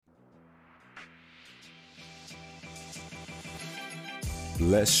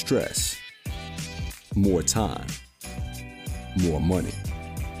Less stress, more time, more money.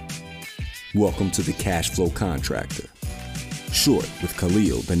 Welcome to the Cash Flow Contractor, short with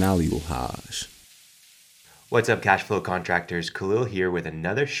Khalil bin Ali Al-Haj. What's up, Cash Flow Contractors? Khalil here with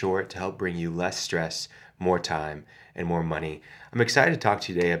another short to help bring you less stress, more time, and more money. I'm excited to talk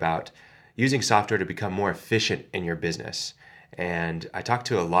to you today about using software to become more efficient in your business. And I talked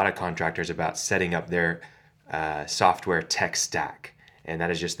to a lot of contractors about setting up their software tech stack. And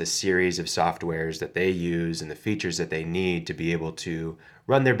that is just the series of softwares that they use and the features that they need to be able to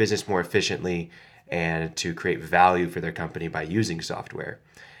run their business more efficiently and to create value for their company by using software.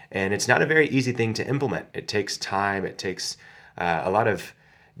 And it's not a very easy thing to implement. It takes time. It takes a lot of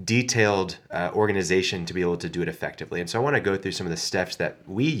detailed organization to be able to do it effectively. And so I want to go through some of the steps that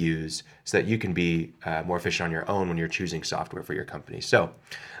we use so that you can be more efficient on your own when you're choosing software for your company. So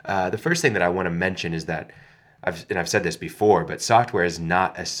the first thing that I want to mention is that I've said this before, but software is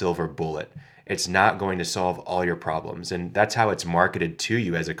not a silver bullet. It's not going to solve all your problems. And that's how it's marketed to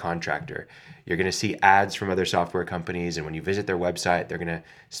you as a contractor. You're going to see ads from other software companies. And when you visit their website, they're going to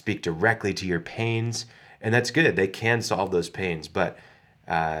speak directly to your pains. And that's good. They can solve those pains. But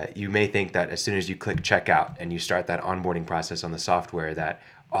you may think that as soon as you click checkout and you start that onboarding process on the software, that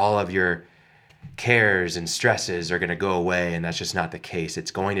all of your cares and stresses are going to go away, and that's just not the case.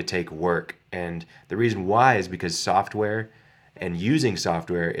 It's going to take work. And the reason why is because software and using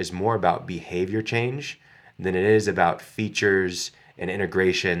software is more about behavior change than it is about features and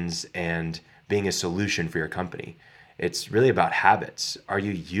integrations and being a solution for your company. It's really about habits. Are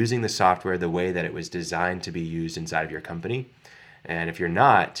you using the software the way that it was designed to be used inside of your company? And if you're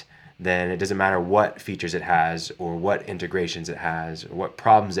not, then it doesn't matter what features it has or what integrations it has or what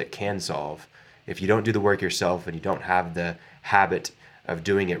problems it can solve. If you don't do the work yourself and you don't have the habit of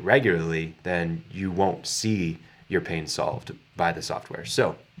doing it regularly, then you won't see your pain solved by the software.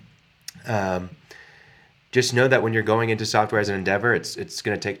 So just know that when you're going into software as an endeavor, it's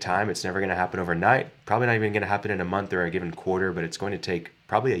going to take time. It's never going to happen overnight. Probably not even going to happen in a month or a given quarter, but it's going to take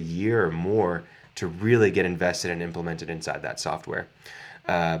probably a year or more to really get invested and implemented inside that software.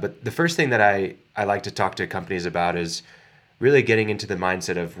 But the first thing that I like to talk to companies about is really getting into the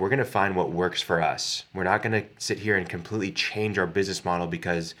mindset of we're going to find what works for us. We're not going to sit here and completely change our business model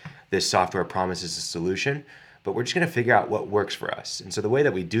because this software promises a solution, but we're just going to figure out what works for us. And so the way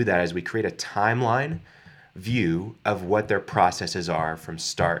that we do that is we create a timeline view of what their processes are from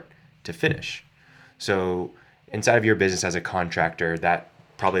start to finish. So inside of your business as a contractor, that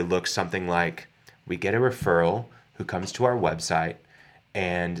probably looks something like we get a referral who comes to our website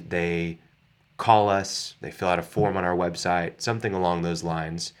and they call us, they fill out a form on our website, something along those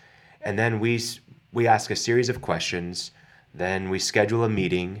lines. And then we ask a series of questions. Then we schedule a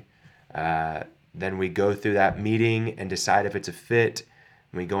meeting. Then we go through that meeting and decide if it's a fit.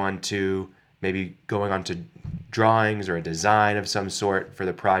 And we go on to maybe going on to drawings or a design of some sort for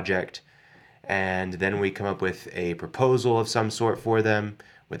the project. And then we come up with a proposal of some sort for them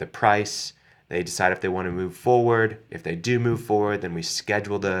with a price. They decide if they want to move forward. If they do move forward, then we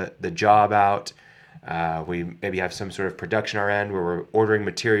schedule the job out. We maybe have some sort of production on our end where we're ordering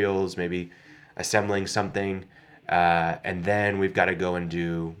materials, maybe assembling something. And then we've got to go and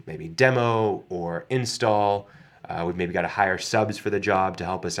do maybe demo or install. We've maybe got to hire subs for the job to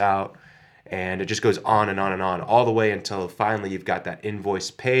help us out. And it just goes on and on and on, all the way until finally you've got that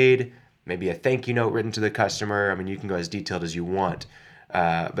invoice paid, maybe a thank you note written to the customer. I mean, you can go as detailed as you want.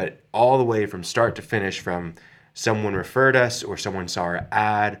 But all the way from start to finish, from someone referred us or someone saw our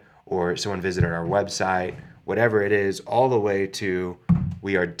ad or someone visited our website, whatever it is, all the way to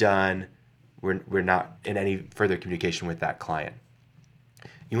we are done. We're not in any further communication with that client.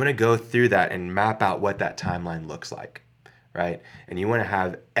 You want to go through that and map out what that timeline looks like, right? And you want to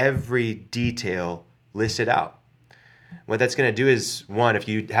have every detail listed out. What that's going to do is, one, if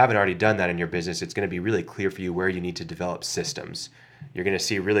you haven't already done that in your business, it's going to be really clear for you where you need to develop systems. You're going to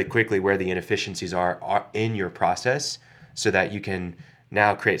see really quickly where the inefficiencies are in your process so that you can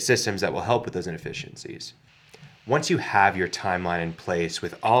now create systems that will help with those inefficiencies. Once you have your timeline in place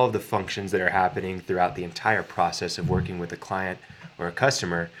with all of the functions that are happening throughout the entire process of working with a client or a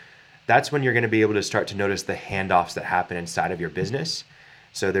customer, that's when you're going to be able to start to notice the handoffs that happen inside of your business.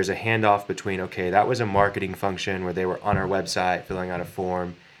 So there's a handoff between, okay, that was a marketing function where they were on our website filling out a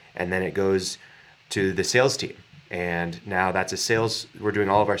form, and then it goes to the sales team. And now that's we're doing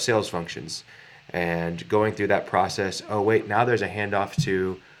all of our sales functions and going through that process. Oh, wait, now there's a handoff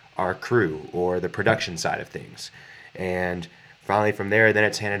to our crew or the production side of things. And finally from there, then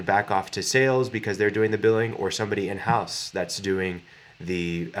it's handed back off to sales because they're doing the billing, or somebody in-house that's doing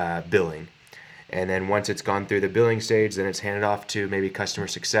the billing. And then once it's gone through the billing stage, then it's handed off to maybe customer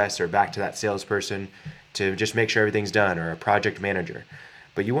success or back to that salesperson to just make sure everything's done, or a project manager.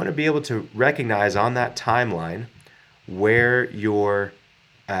 But you want to be able to recognize on that timeline where your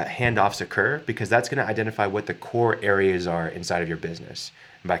handoffs occur, because that's going to identify what the core areas are inside of your business.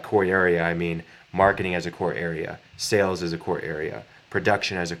 And by core area, I mean marketing as a core area, sales as a core area,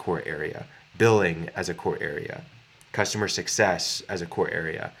 production as a core area, billing as a core area, customer success as a core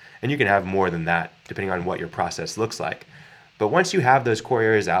area. And you can have more than that depending on what your process looks like. But once you have those core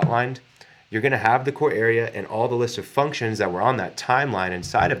areas outlined, you're going to have the core area and all the list of functions that were on that timeline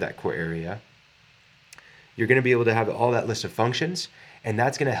inside of that core area. You're going to be able to have all that list of functions, and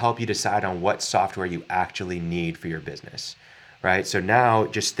that's going to help you decide on what software you actually need for your business, right? So now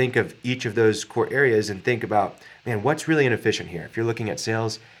just think of each of those core areas and think about, man, what's really inefficient here? If you're looking at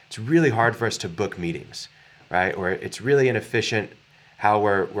sales, it's really hard for us to book meetings, right? Or it's really inefficient how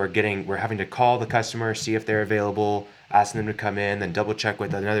we're having to call the customer, see if they're available, asking them to come in, then double check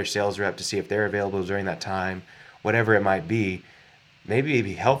with another sales rep to see if they're available during that time, whatever it might be. Maybe it'd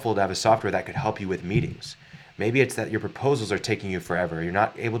be helpful to have a software that could help you with meetings. Maybe it's that your proposals are taking you forever. You're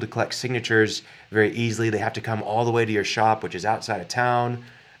not able to collect signatures very easily. They have to come all the way to your shop, which is outside of town,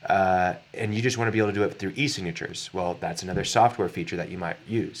 and you just want to be able to do it through e-signatures. Well, that's another software feature that you might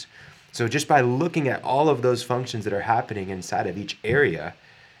use. So just by looking at all of those functions that are happening inside of each area,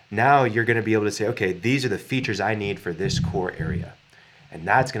 now you're going to be able to say, okay, these are the features I need for this core area. And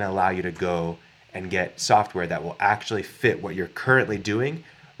that's going to allow you to go and get software that will actually fit what you're currently doing,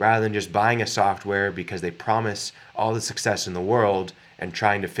 rather than just buying a software because they promise all the success in the world and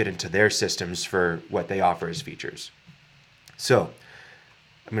trying to fit into their systems for what they offer as features. So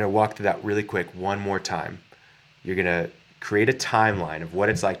I'm going to walk through that really quick one more time. You're going to create a timeline of what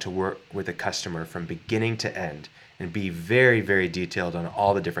it's like to work with a customer from beginning to end and be very, very detailed on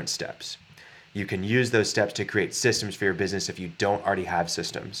all the different steps. You can use those steps to create systems for your business if you don't already have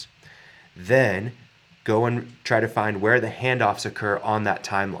systems. Then go and try to find where the handoffs occur on that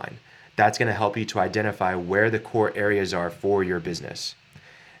timeline. That's going to help you to identify where the core areas are for your business.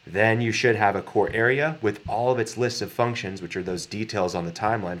 Then you should have a core area with all of its lists of functions, which are those details on the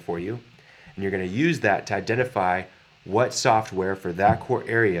timeline for you. And you're going to use that to identify what software for that core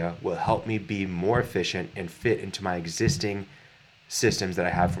area will help me be more efficient and fit into my existing systems that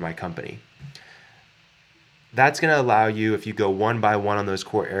I have for my company. That's going to allow you, if you go one by one on those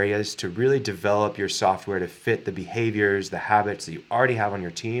core areas, to really develop your software to fit the behaviors, the habits that you already have on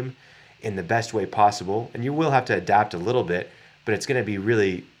your team in the best way possible. And you will have to adapt a little bit, but it's going to be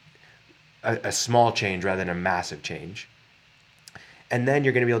really a small change rather than a massive change. And then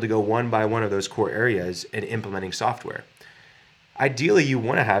you're going to be able to go one by one of those core areas in implementing software. Ideally, you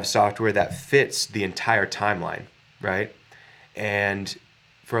want to have software that fits the entire timeline, right? And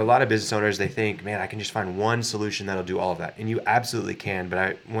for a lot of business owners, they think, man, I can just find one solution that'll do all of that. And you absolutely can, but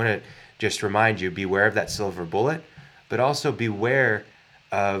I want to just remind you, beware of that silver bullet, but also beware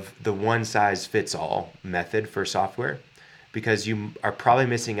of the one-size-fits-all method for software, because you are probably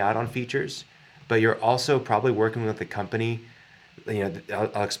missing out on features, but you're also probably working with a company.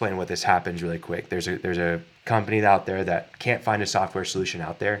 I'll explain what this happens really quick. There's a company out there that can't find a software solution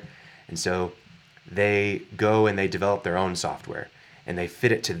out there, and so they go and they develop their own software, and they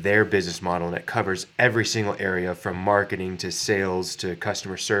fit it to their business model, and it covers every single area from marketing to sales to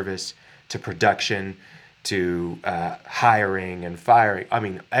customer service to production to hiring and firing. I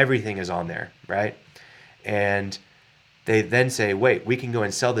mean, everything is on there, right? And they then say, wait, we can go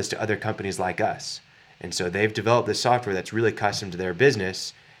and sell this to other companies like us. And so they've developed this software that's really custom to their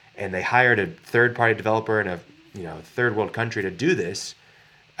business, and they hired a third-party developer in a third world country to do this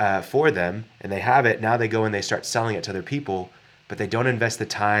for them, and they have it. Now they go and they start selling it to other people, but they don't invest the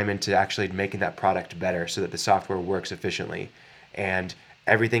time into actually making that product better so that the software works efficiently. And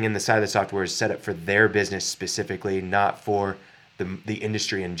everything in the side of the software is set up for their business specifically, not for the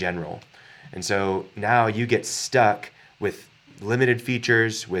industry in general. And so now you get stuck with limited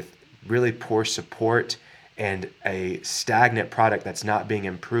features, with really poor support, and a stagnant product that's not being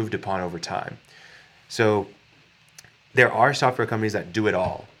improved upon over time. So there are software companies that do it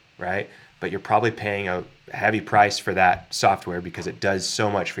all, right? But you're probably paying a heavy price for that software because it does so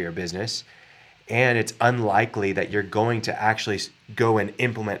much for your business. And it's unlikely that you're going to actually go and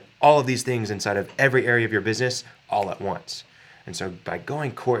implement all of these things inside of every area of your business all at once. And so by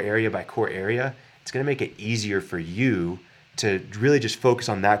going core area by core area, it's going to make it easier for you to really just focus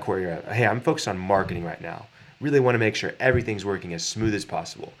on that core area. Hey, I'm focused on marketing right now. Really want to make sure everything's working as smooth as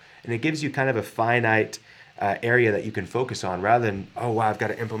possible. And it gives you kind of a finite area that you can focus on, rather than, oh, wow, I've got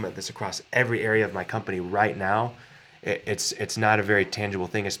to implement this across every area of my company right now. it's not a very tangible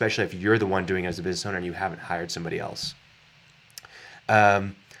thing, especially if you're the one doing it as a business owner and you haven't hired somebody else.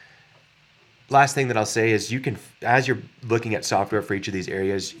 Last thing that I'll say is as you're looking at software for each of these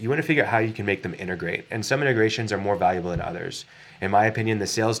areas, you want to figure out how you can make them integrate. And some integrations are more valuable than others. In my opinion, the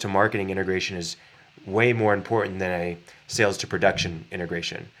sales to marketing integration is way more important than a sales to production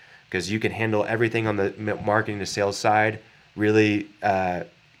integration, because you can handle everything on the marketing to sales side really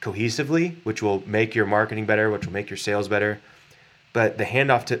cohesively, which will make your marketing better, which will make your sales better. But the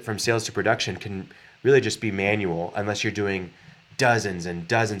handoff from sales to production can really just be manual unless you're doing dozens and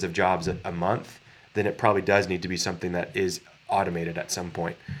dozens of jobs a month. Then it probably does need to be something that is automated at some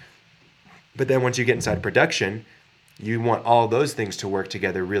point. But then once you get inside production, you want all those things to work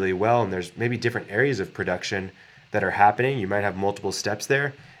together really well. And there's maybe different areas of production that are happening. You might have multiple steps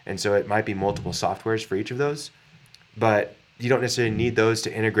there. And so it might be multiple softwares for each of those. But you don't necessarily need those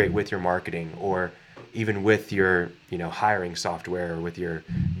to integrate with your marketing or even with your hiring software or with your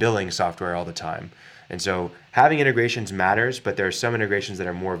billing software all the time. And so having integrations matters, but there are some integrations that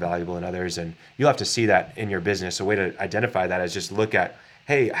are more valuable than others. And you'll have to see that in your business. A way to identify that is just look at,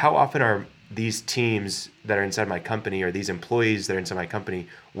 hey, how often are these teams that are inside my company or these employees that are inside my company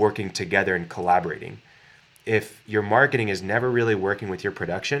working together and collaborating? If your marketing is never really working with your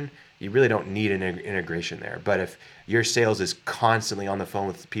production, you really don't need an integration there. But if your sales is constantly on the phone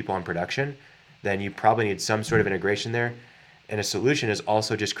with people on production, then you probably need some sort of integration there. And a solution is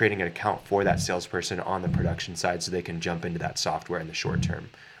also just creating an account for that salesperson on the production side so they can jump into that software in the short term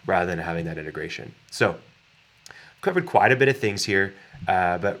rather than having that integration. So I've covered quite a bit of things here,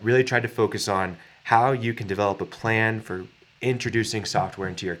 but really tried to focus on how you can develop a plan for introducing software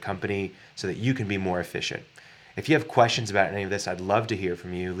into your company so that you can be more efficient. If you have questions about any of this, I'd love to hear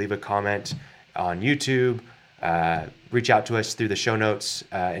from you. Leave a comment on YouTube, reach out to us through the show notes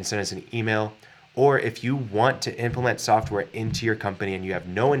and send us an email. Or if you want to implement software into your company and you have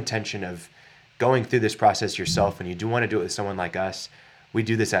no intention of going through this process yourself and you do want to do it with someone like us, we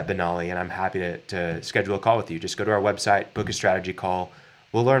do this at Benali, and I'm happy to schedule a call with you. Just go to our website, book a strategy call.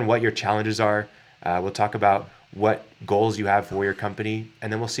 We'll learn what your challenges are. We'll talk about what goals you have for your company,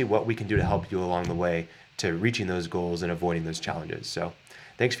 and then we'll see what we can do to help you along the way to reaching those goals and avoiding those challenges. So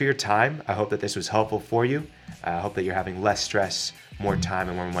thanks for your time. I hope that this was helpful for you. I hope that you're having less stress, more time,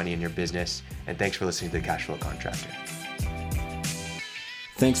 and more money in your business. And thanks for listening to The Cash Flow Contractor.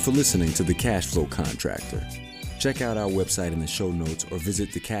 Thanks for listening to The Cash Flow Contractor. Check out our website in the show notes or visit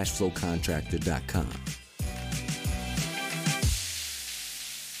thecashflowcontractor.com.